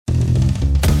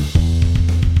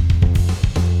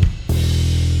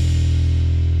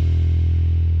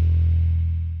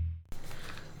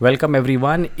Welcome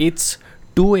everyone. It's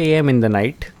 2 a.m. in the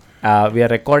night. We are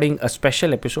recording a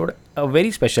special episode, a very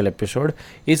special episode.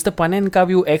 It's the Panenka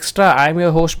View Extra. I'm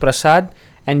your host Prasad,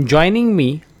 and joining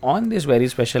me on this very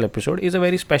special episode is a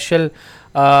very special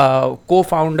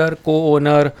co-founder,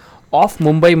 co-owner of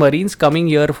Mumbai Marines, coming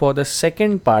here for the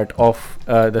second part of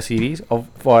the series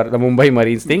for the Mumbai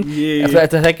Marines thing. Yeah.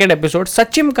 The second episode,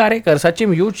 Sachim Karekar.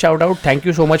 Sachim, huge shout out. Thank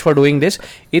you so much for doing this.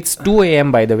 It's 2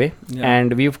 a.m. by the way,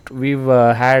 and we've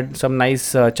had some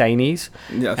nice Chinese,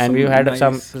 and we've had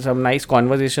some nice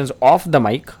conversations off the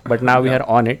mic. But now we are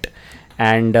on it.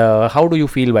 And how do you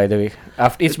feel, by the way?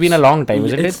 After it's been a long time,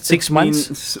 isn't it? 6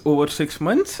 months? It's over 6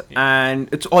 months. And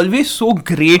it's always so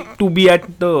great to be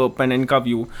at the Panenka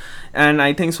View. And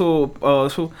I think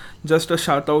so just a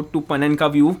shout out to Panenka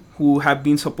View, who have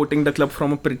been supporting the club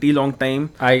from a pretty long time.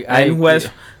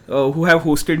 Who have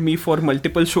hosted me for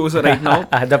multiple shows right now.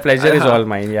 The pleasure is all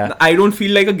mine, yeah. I don't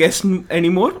feel like a guest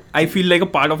anymore. I feel like a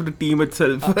part of the team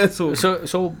itself.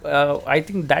 So I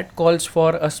think that calls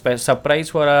for a surprise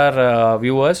for our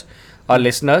viewers or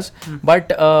listeners. But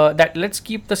that let's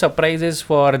keep the surprises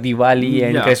for Diwali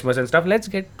and Christmas and stuff. Let's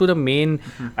get to the main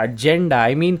agenda.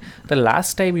 I mean, the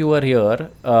last time you were here,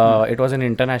 it was an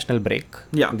international break.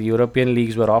 Yeah. The European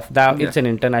leagues were off. Now it's an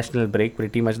international break.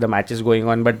 Pretty much the matches going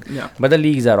on, but the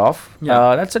leagues are off.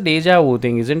 Yeah. That's a deja vu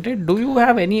thing, isn't it? Do you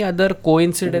have any other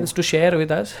coincidence to share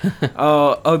with us?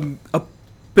 A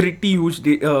pretty huge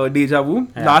deja vu.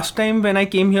 Yeah. Last time when I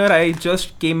came here, I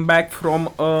just came back from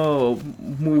a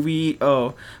movie,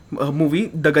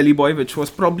 The Gully Boy, which was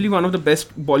probably one of the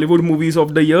best Bollywood movies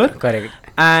of the year. Correct.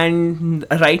 And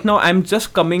right now I'm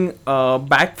just coming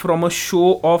back from a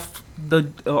show of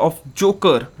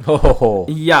Joker. Oh.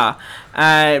 Yeah,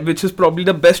 which is probably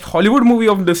the best Hollywood movie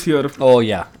of this year. Oh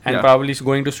yeah, and probably is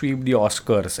going to sweep the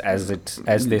Oscars as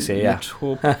they say. Yeah. Let's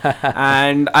hope.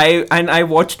 and I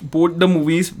watched both the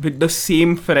movies with the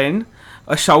same friend.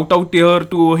 A shout out here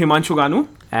to Himanshu Ganu,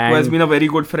 who has been a very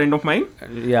good friend of mine.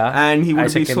 Yeah, and he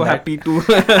would be so happy to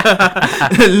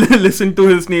listen to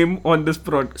his name on this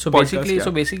podcast. So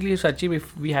basically, Sachim,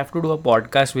 if we have to do a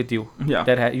podcast with you,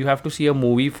 you have to see a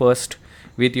movie first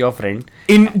with your friend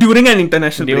during an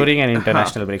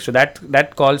international break. So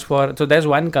that calls for. So there's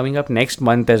one coming up next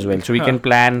month as well. So we can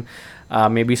plan.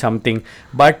 Maybe something,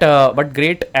 but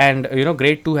great, and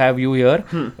great to have you here.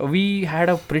 We had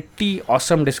a pretty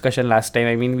awesome discussion last time.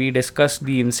 I mean, we discussed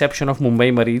the inception of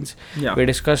Mumbai Marines. We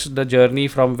discussed the journey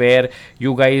from where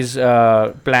you guys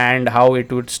planned how it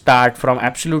would start from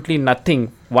absolutely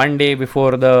nothing one day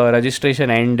before the registration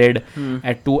ended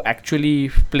to actually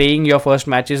playing your first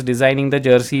matches, designing the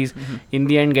jerseys, in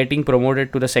the end getting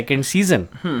promoted to the second season.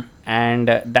 And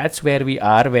that's where we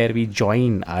are, where we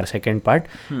join our second part.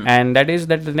 And that is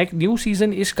that the next new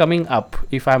season is coming up,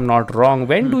 if I'm not wrong.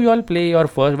 When do you all play your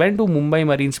first? When do Mumbai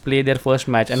Marines play their first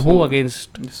match, and who against?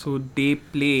 So they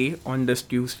play on this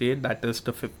Tuesday, that is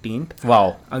the 15th.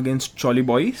 Wow. Against Jolly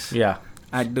Boys. Yeah.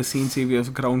 At the St. Saviour's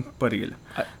Ground, Parel.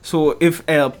 So if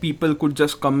people could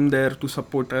just come there to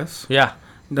support us. Yeah.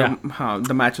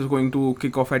 The match is going to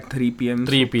kick off at 3 p.m.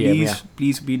 3 p.m.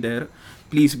 Please be there.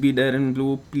 Please be there in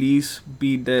blue. Please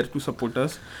be there to support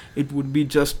us. It would be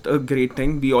just a great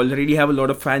thing. We already have a lot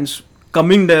of fans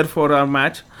coming there for our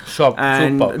match.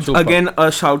 Super. Again,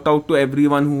 a shout out to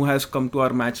everyone who has come to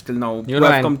our match till now. Who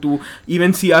have come to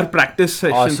even see our practice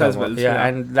sessions as well. Yeah,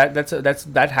 and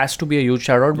that has to be a huge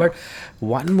shout out. But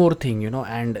one more thing,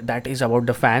 and that is about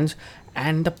the fans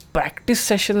and the practice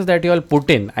sessions that you all put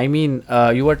in. I mean,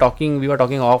 we were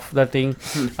talking off the thing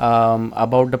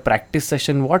about the practice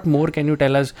session. What more can you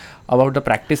tell us about the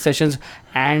practice sessions?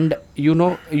 And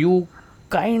you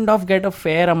kind of get a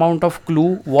fair amount of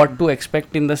clue what to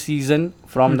expect in the season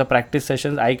from the practice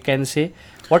sessions, I can say.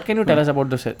 What can you tell us about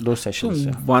those sessions?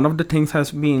 So one of the things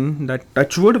has been that,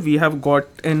 touchwood, we have got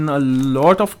in a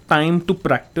lot of time to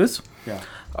practice. Yeah.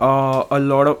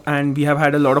 And we have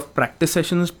had a lot of practice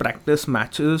sessions, practice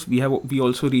matches. We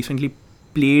also recently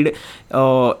played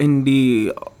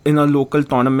in a local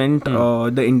tournament,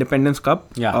 the Independence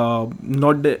Cup,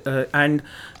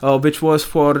 which was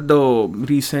for the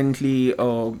recently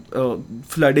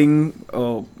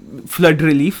flood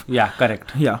relief. Yeah,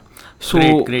 correct. Yeah,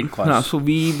 so great cause. So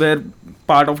we were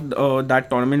part of that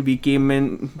tournament. We came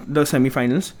in the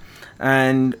semi-finals.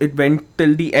 And it went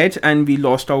till the edge, and we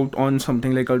lost out on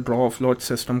something like a draw of lot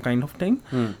system kind of thing.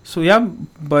 So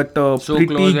but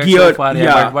pretty geared,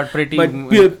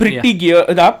 pretty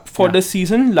geared up for the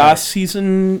season. Last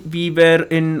season we were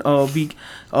in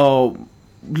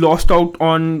lost out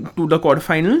on to the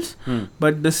quarterfinals,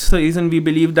 but this season we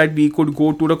believe that we could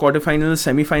go to the quarterfinals,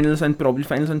 semi-finals, and probably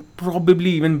finals, and probably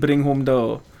even bring home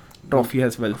the trophy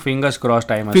as well. Fingers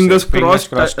crossed, I must Fingers say. crossed,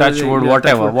 touch wood, yeah,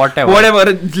 whatever.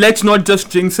 Whatever. Let's not just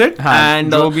jinx it.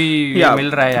 And जो भी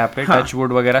मिल रहा है यहाँ पे touch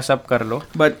wood वगैरह सब कर लो.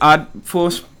 But our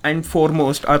first and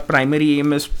foremost, our primary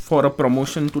aim is for a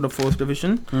promotion to the first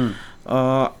division,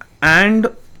 and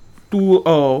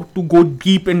to go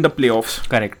deep in the playoffs.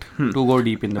 Correct. To go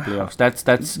deep in the playoffs.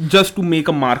 That's just to make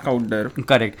a mark out there.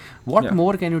 Correct. What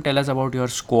more can you tell us about your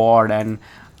squad? And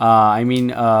I mean,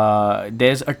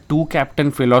 there's a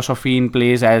two-captain philosophy in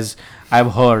place, as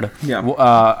I've heard. Yeah.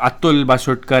 Atul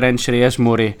Basutkar and Shreyas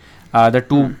More, the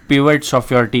two pivots of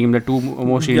your team, the two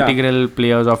most integral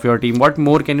players of your team. What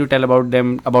more can you tell about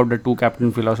them, about the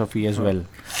two-captain philosophy as well?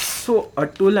 So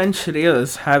Atul and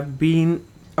Shreyas have been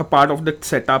a part of the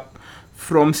setup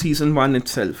from season 1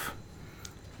 itself,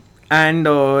 and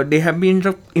they have been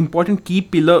the important key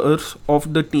pillars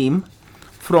of the team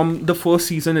from the first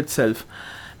season itself.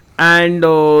 And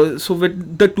so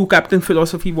with the two captain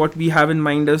philosophy, what we have in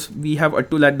mind is we have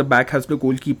Atul at the back as the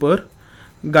goalkeeper,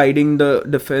 guiding the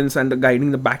defense and guiding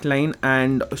the back line,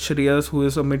 and Shreyas, who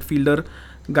is a midfielder,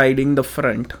 guiding the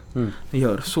front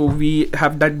here. So we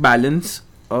have that balance.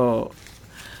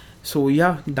 So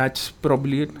yeah, that's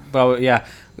probably it. Yeah,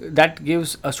 that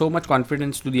gives so much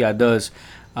confidence to the others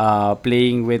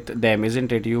playing with them,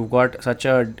 isn't it? You've got such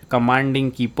a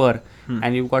commanding keeper,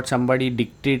 and you've got somebody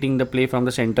dictating the play from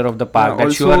the center of the park.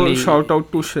 Also, surely shout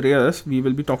out to Shreyas. We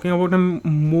will be talking about him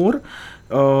more.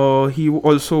 He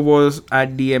also was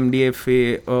at the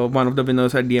MDFA, one of the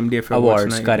winners at the MDFA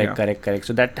awards. Correct.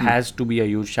 So that has to be a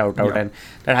huge shout out, and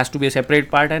that has to be a separate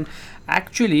part. And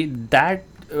actually, that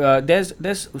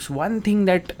there's one thing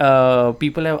that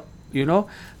people have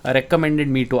recommended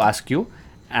me to ask you,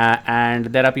 and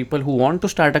there are people who want to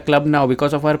start a club now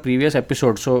because of our previous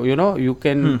episode. So you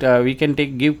can we can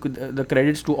give the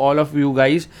credits to all of you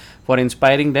guys for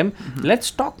inspiring them.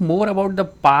 Let's talk more about the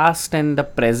past and the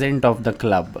present of the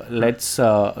club. Let's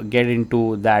get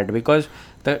into that, because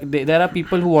there are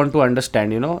people who want to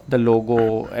understand, the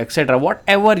logo, etc.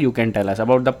 Whatever you can tell us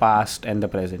about the past and the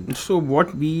present. So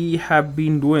what we have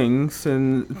been doing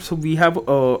so we have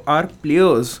our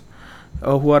players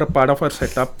who are a part of our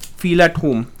setup feel at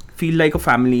home, feel like a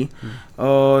family,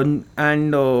 and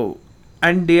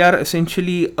they are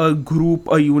essentially a group,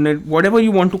 a unit, whatever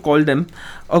you want to call them,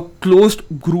 a closed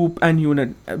group and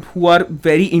unit who are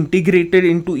very integrated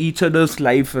into each other's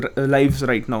lives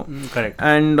right now. Correct.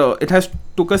 And it has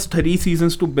took us 3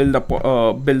 seasons to build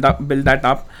upon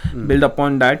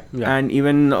that, and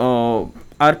even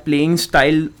our playing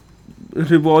style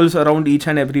revolves around each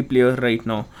and every player right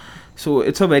now. So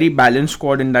it's a very balanced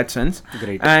squad in that sense.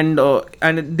 Great. And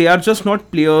they are just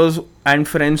not players and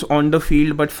friends on the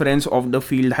field, but friends off the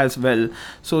field as well.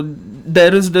 So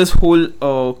there is this whole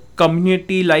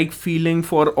community-like feeling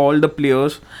for all the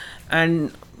players,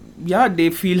 and yeah, they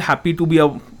feel happy to be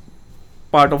a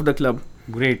part of the club.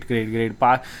 Great.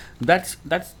 That's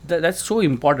so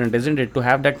important, isn't it, to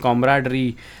have that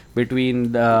camaraderie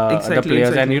between the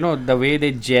players, and the way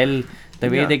they gel, the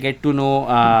way they get to know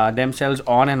themselves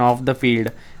on and off the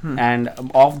field, and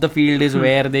off the field is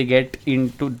where they get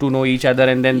into to know each other,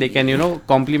 and then they can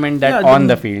complement that on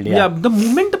the field. The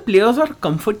moment the players are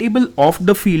comfortable off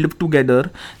the field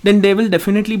together, then they will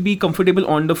definitely be comfortable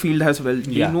on the field as well.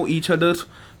 They know each other's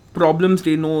problems,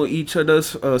 they know each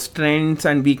other's strengths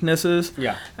and weaknesses,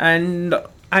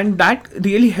 and that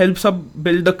really helps up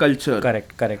build the culture.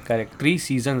 Correct. 3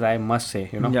 seasons, I must say,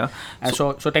 And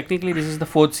so technically this is the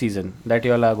 4th season that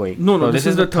you all are going. No, this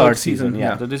is the 3rd season.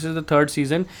 So this is the 3rd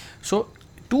season. So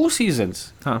 2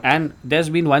 seasons, and there's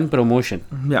been 1 promotion.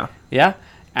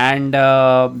 And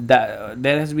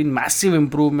there has been massive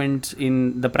improvements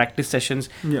in the practice sessions.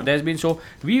 There's been, so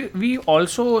we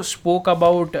also spoke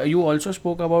about, you also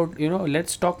spoke about,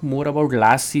 let's talk more about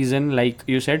last season, like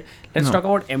you said. Let's talk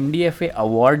about MDFA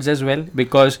awards as well,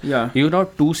 because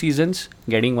 2 seasons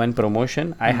getting 1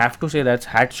 promotion. I have to say that's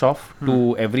hats off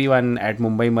to everyone at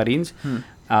Mumbai Marines.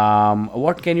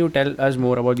 What can you tell us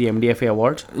more about the MDFA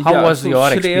awards? How was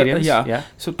your experience?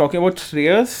 So talking about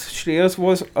Shreyas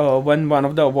was won one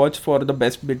of the awards for the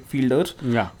best midfielders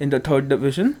in the 3rd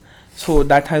division. So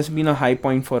that has been a high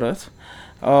point for us.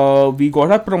 We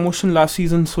got our promotion last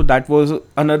season, so that was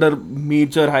another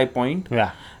major high point.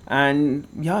 And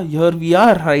here we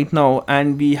are right now,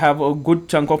 and we have a good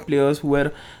chunk of players who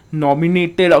were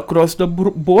nominated across the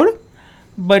board.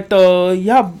 But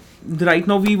right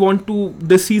now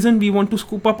this season we want to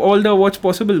scoop up all the awards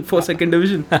possible for second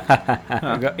division.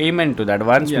 Amen to that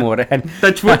once more. And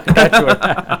Touch wood. touch wood.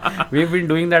 We've been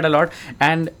doing that a lot,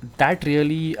 and that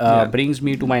really brings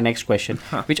me to my next question,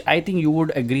 which I think you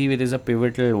would agree with is a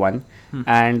pivotal one.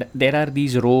 And there are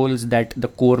these roles that the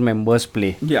core members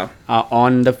play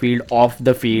on the field, off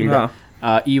the field,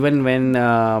 even when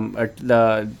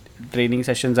the training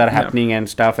sessions are happening and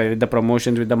stuff, with the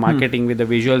promotions, with the marketing, with the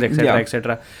visuals, etc.,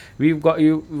 etc. We've got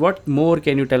you. What more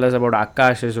can you tell us about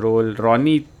Akash's role,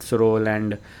 Ronit's role,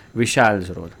 and Vishal's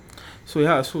role?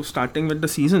 So starting with the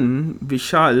season,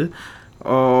 Vishal,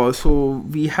 so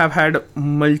we have had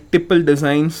multiple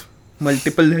redesigns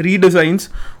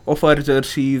of our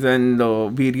jerseys and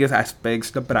various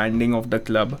aspects, the branding of the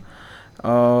club.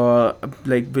 I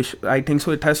think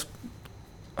so it has,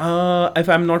 if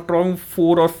I'm not wrong,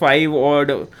 4 or 5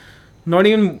 or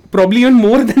probably even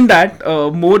more than that,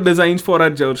 more designs for our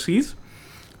jerseys.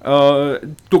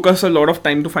 Took us a lot of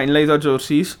time to finalize our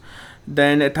jerseys.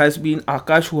 Then it has been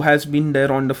Akash who has been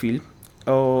there on the field,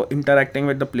 interacting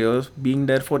with the players, being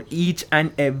there for each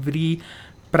and every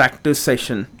practice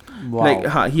session.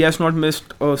 Wow. He has not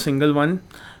missed a single one.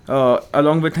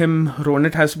 Along with him,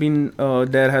 Ronit has been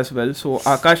there as well. So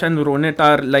Akash and Ronit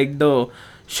are like the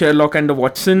Sherlock and the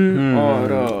Watson,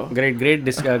 or great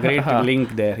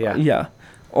link there. Yeah,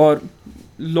 or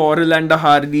Laurel and the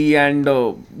Hardy, and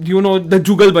the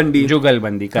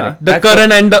Jugalbandi, correct. The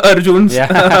Karan and the Arjuns.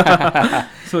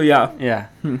 So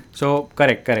so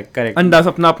correct. Andas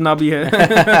apna bhi hai.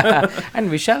 And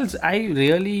Vishal's,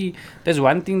 there's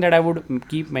one thing that I would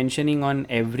keep mentioning on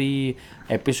every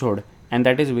episode, and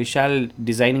that is Vishal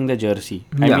designing the jersey.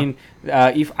 I mean,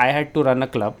 if I had to run a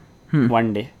club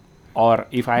one day, or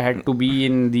if I had to be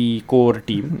in the core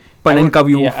team,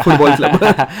 football club,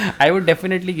 I would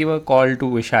definitely give a call to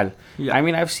Vishal. I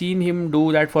mean, I've seen him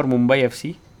do that for Mumbai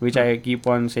FC, which I keep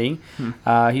on saying.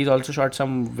 He's also shot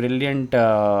some brilliant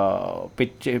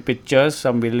pictures,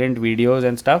 some brilliant videos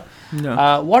and stuff.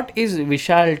 What is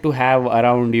Vishal to have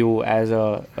around you as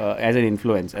an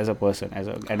influence, as a person, as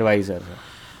an advisor?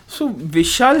 So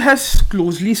Vishal has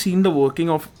closely seen the working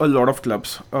of a lot of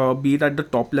clubs, be it at the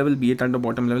top level, be it at the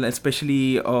bottom level,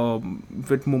 especially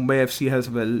with Mumbai FC as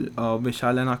well.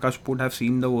 Vishal and Akash would have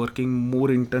seen the working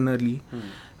more internally,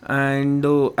 and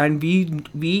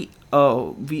we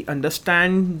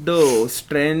understand the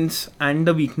strengths and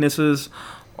the weaknesses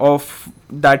of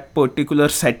that particular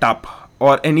setup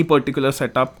or any particular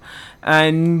setup.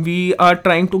 And we are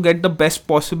trying to get the best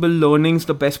possible learnings,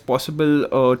 the best possible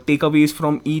takeaways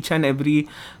from each and every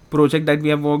project that we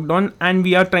have worked on, and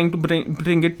we are trying to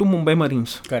bring it to Mumbai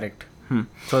Marines. Correct.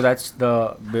 So that's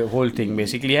the whole thing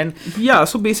basically. And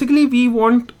so basically we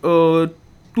want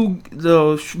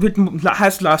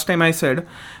as last time I said,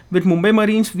 with Mumbai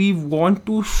Marines we want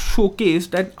to showcase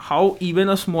that how even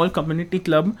a small community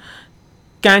club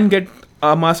can get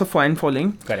a massive fan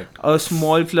following. Correct. A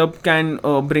small club can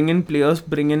bring in players,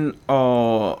 bring in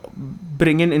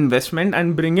investment,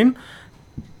 and bring in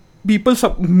people,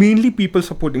 mainly people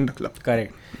supporting the club.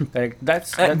 Correct.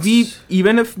 That's we,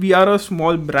 even if we are a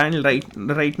small brand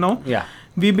right now,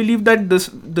 we believe that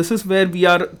this is where we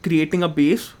are creating a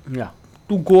base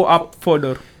to go up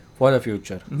further. For the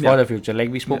future.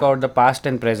 Like we spoke about the past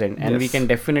and present, and we can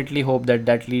definitely hope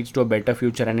that leads to a better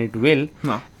future, and it will.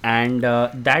 And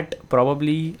that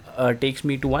probably takes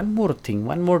me to one more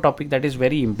topic that is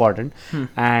very important.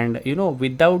 And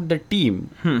without the team,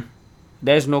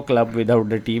 there's no club without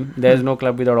the team. There's no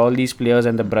club without all these players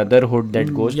and the brotherhood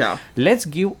that goes. Let's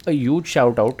give a huge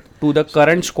shout out to the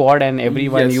current squad and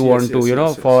everyone for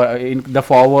the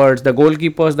forwards, the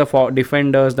goalkeepers, the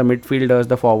defenders, the midfielders,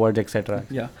 the forwards, etc.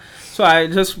 So I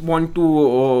just want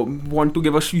to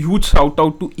give a huge shout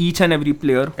out to each and every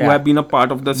player who have been a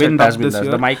part of the setup this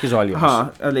year. The mic is all yours.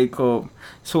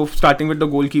 So starting with the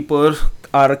goalkeeper,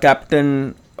 our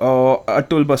captain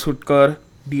Atul Basutkar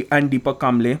and Deepak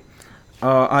Kamble.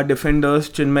 Our defenders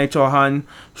Chinmay Chauhan,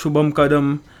 Shubham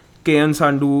Kadam, Kayan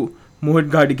Sandhu,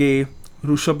 Mohit Gadge,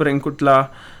 Rushabh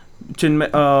Renkutla,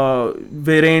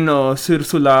 Viren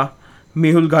Sirsula,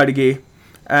 Mehul Gadge,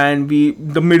 and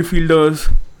the midfielders,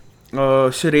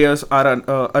 Shreyas, our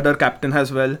other captain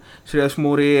as well, Shreyas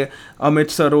More,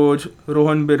 Amit Saroj,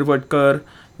 Rohan Birvadkar,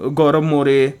 Gaurav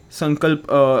More, Sankalp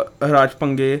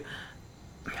Rajpange,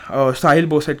 Sahil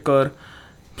Bosetkar,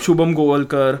 Shubham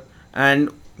Govalkar,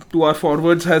 and to our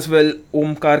forwards as well,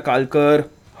 Omkar Kalkar,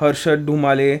 Harshad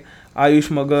Dhumale, Ayush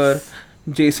Magar,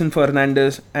 Jason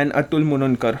Fernandez, and Atul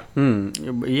Munankar.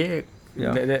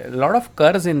 a lot of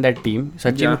Kars in that team.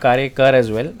 Sachim Karekar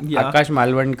as well. Akash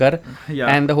Malvankar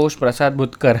and the host Prasad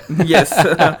Bhutkar. Yes.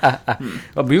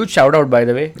 A huge shout out, by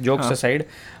the way, jokes aside,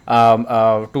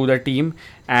 to the team,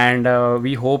 and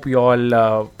we hope you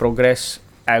all progress,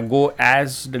 go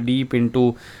as deep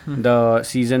into the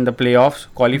season, the playoffs,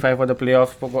 qualify for the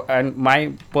playoffs. And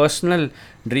my personal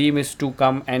dream is to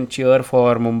come and cheer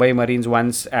for Mumbai Marines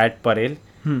once at Parel,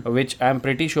 which I'm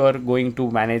pretty sure going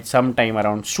to manage sometime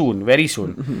around soon, very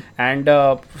soon. And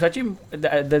Sachin,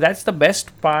 that's the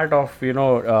best part of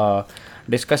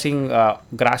discussing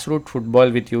grassroots football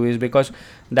with you, is because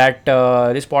that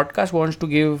this podcast wants to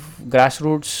give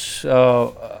grassroots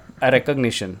a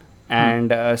recognition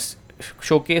and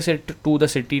showcase it to the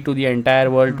city, to the entire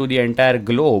world, to the entire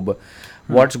globe,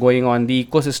 what's going on, the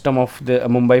ecosystem of the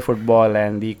Mumbai football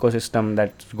and the ecosystem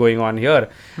that's going on here.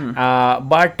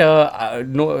 But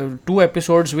 2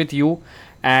 episodes with you,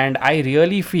 and I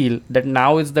really feel that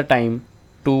now is the time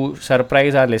to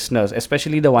surprise our listeners,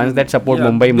 especially the ones that support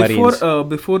Mumbai Marines.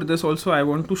 Before this also, I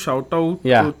want to shout out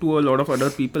to a lot of other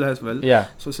people as well.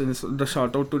 So since the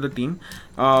shout out to the team,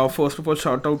 first of all,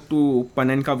 shout out to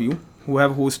Panenka View, who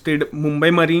have hosted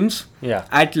Mumbai Marines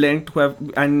at length,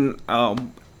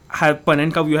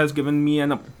 Panenka View has given me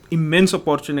an immense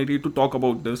opportunity to talk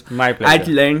about this. My pleasure. At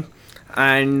length.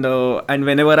 And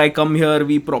whenever I come here,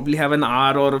 we probably have an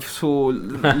hour or so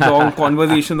long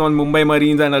conversations on Mumbai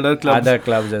Marines and other clubs.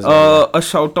 As well. A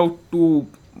shout out to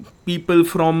people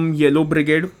from Yellow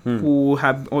Brigade who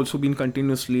have also been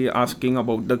continuously asking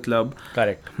about the club.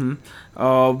 Correct.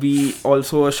 We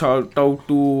also a shout out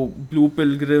to Blue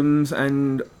Pilgrims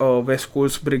and West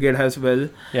Coast Brigade as well.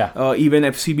 Even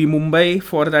FCB Mumbai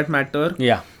for that matter.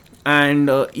 And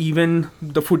even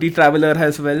the Footy Traveller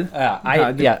as well.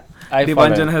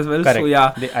 Devanjan as well.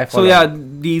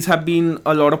 Correct. These have been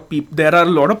a lot of people. There are a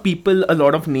lot of people, a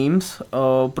lot of names.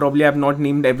 Probably I have not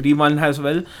named everyone as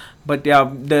well. But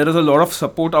there is a lot of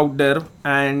support out there.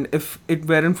 And if it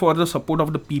weren't for the support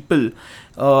of the people,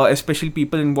 especially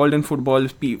people involved in football,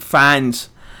 fans,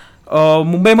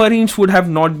 Mumbai Marines would have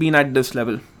not been at this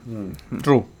level.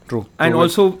 True. And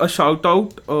also a shout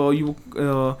out,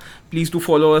 please do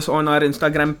follow us on our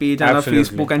Instagram page and our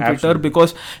Facebook and Twitter,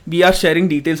 because we are sharing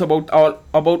details about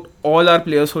all our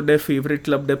players, for their favorite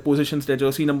club, their positions, their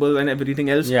jersey numbers and everything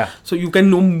else. So you can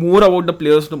know more about the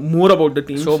players, more about the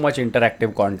teams. So much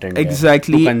interactive content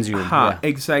exactly to consume.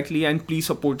 Exactly. And please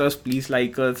support us, please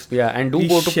like us. And do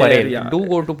go to Parel. Do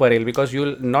go to Parel, because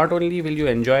you'll not only will you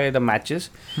enjoy the matches,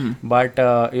 but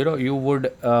you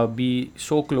would be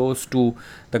so close to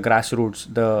the grassroots,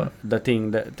 the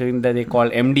thing that they call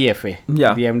MDFA,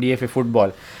 the MDFA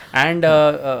football. And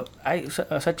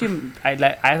Sachin,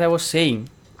 as I was saying,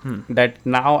 that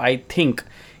now I think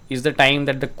is the time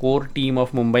that the core team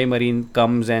of Mumbai Marine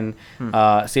comes and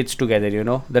sits together.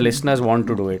 The listeners want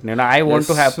to do it. I want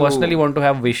to have personally want to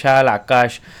have Vishal,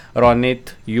 Akash,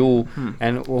 Ronit, you,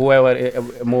 and whoever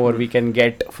more we can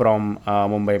get from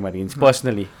Mumbai Marines.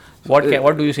 Personally, what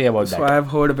do you say about that? So I have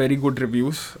heard very good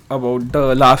reviews about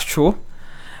the last show,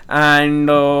 and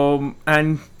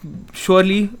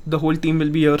surely the whole team will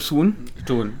be here soon.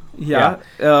 We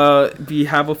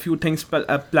have a few things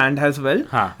planned as well,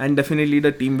 and definitely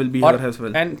the team will be here as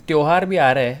well. And त्योहार भी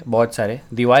आ रहे हैं बहुत सारे,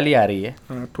 दिवाली आ रही है,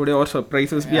 थोड़े और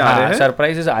surprises भी आ रहे हैं.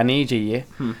 Surprises आने ही चाहिए,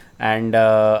 and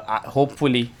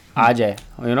hopefully आ जाए.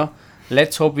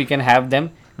 Let's hope we can have them.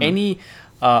 Any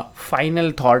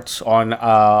final thoughts on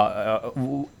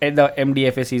the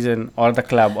MDFA season or the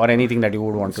club or anything that you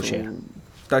would want to share?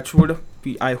 Touchwood,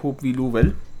 I hope we do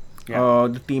well.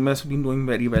 The team has been doing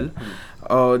very well.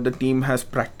 The team has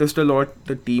practiced a lot.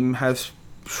 The team has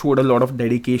showed a lot of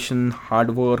dedication,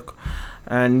 hard work,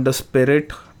 and the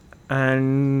spirit.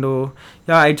 And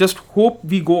I just hope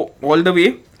we go all the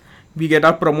way. We get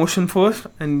our promotion first,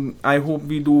 and I hope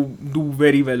we do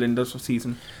very well in this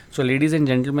season. So, ladies and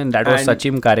gentlemen, that was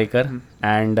Sachim Karekar.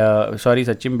 And sorry,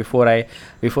 Sachim,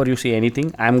 before you say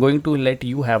anything, I'm going to let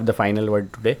you have the final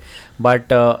word today. But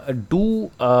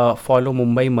do follow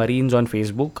Mumbai Marines on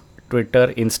Facebook,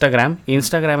 Twitter, Instagram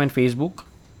and Facebook,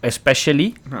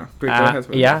 especially. Twitter as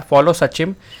well. Yeah, follow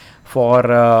Sachim for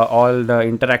all the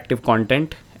interactive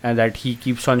content that he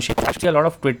keeps on sharing. Actually, a lot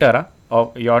of Twitter.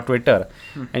 Of your Twitter,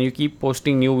 and you keep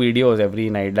posting new videos every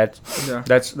night.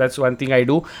 That's one thing I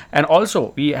do. And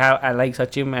also we have, like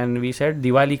Sachim, and we said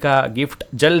Diwali का gift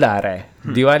जल्द आ रहा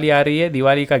है. दिवाली आ रही है,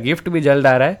 दिवाली का gift भी जल्द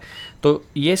आ रहा है. तो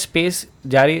ये स्पेस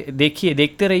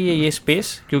देखते रहिए ये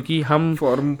स्पेस, क्योंकि हम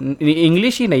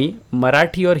इंग्लिश ही नहीं,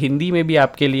 मराठी और हिंदी में भी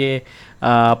आपके लिए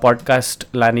पॉडकास्ट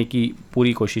लाने की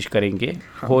पूरी कोशिश करेंगे.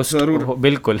 होस्ट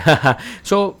बिल्कुल.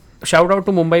 सो shout out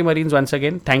to Mumbai Marines once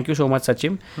again. Thank you so much,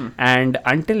 Sachim. And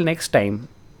until next time,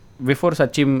 before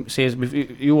Sachim says,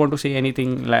 if you want to say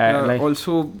anything like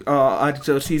also, our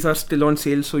jerseys are still on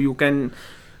sale, so you can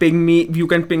ping me. You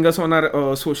can ping us on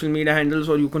our social media handles,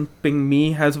 or you can ping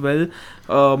me as well.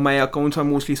 My accounts are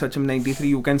mostly Sachim93.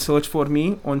 You can search for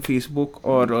me on Facebook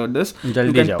or this. Jaldi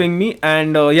You can jao. ping me,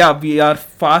 and we are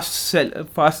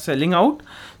fast selling out.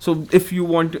 So if you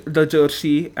want the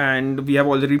jersey, and we have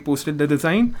already posted the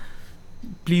design,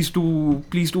 please do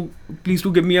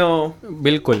give me a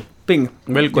बिल्कुल ping.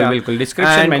 बिल्कुल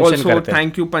description And mention also करते हैं.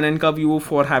 thank you Panenka View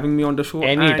for having me on the show.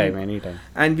 Anytime.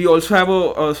 And we also have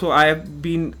so I have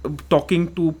been talking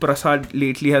to Prasad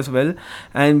lately as well,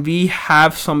 and we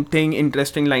have something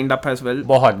interesting lined up as well.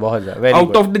 बहुत very Out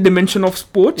good. of the dimension of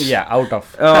sports. Yeah, out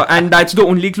of. And that's the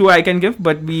only clue I can give,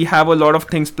 but we have a lot of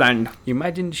things planned.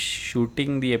 Imagine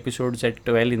shooting the episodes at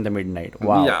 12 in the midnight.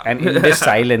 Wow. Yeah. And in this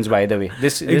silence, by the way.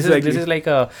 This Exactly. is like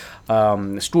a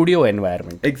studio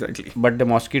environment. Exactly. But the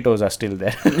mosquitoes are still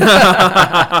there.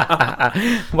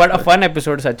 What a fun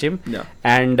episode, Sachim. Yeah.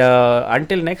 And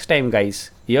until next time, guys,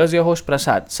 here's your host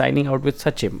Prasad signing out with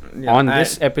Sachim on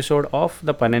this episode of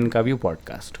the Panenka View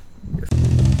podcast. Yes.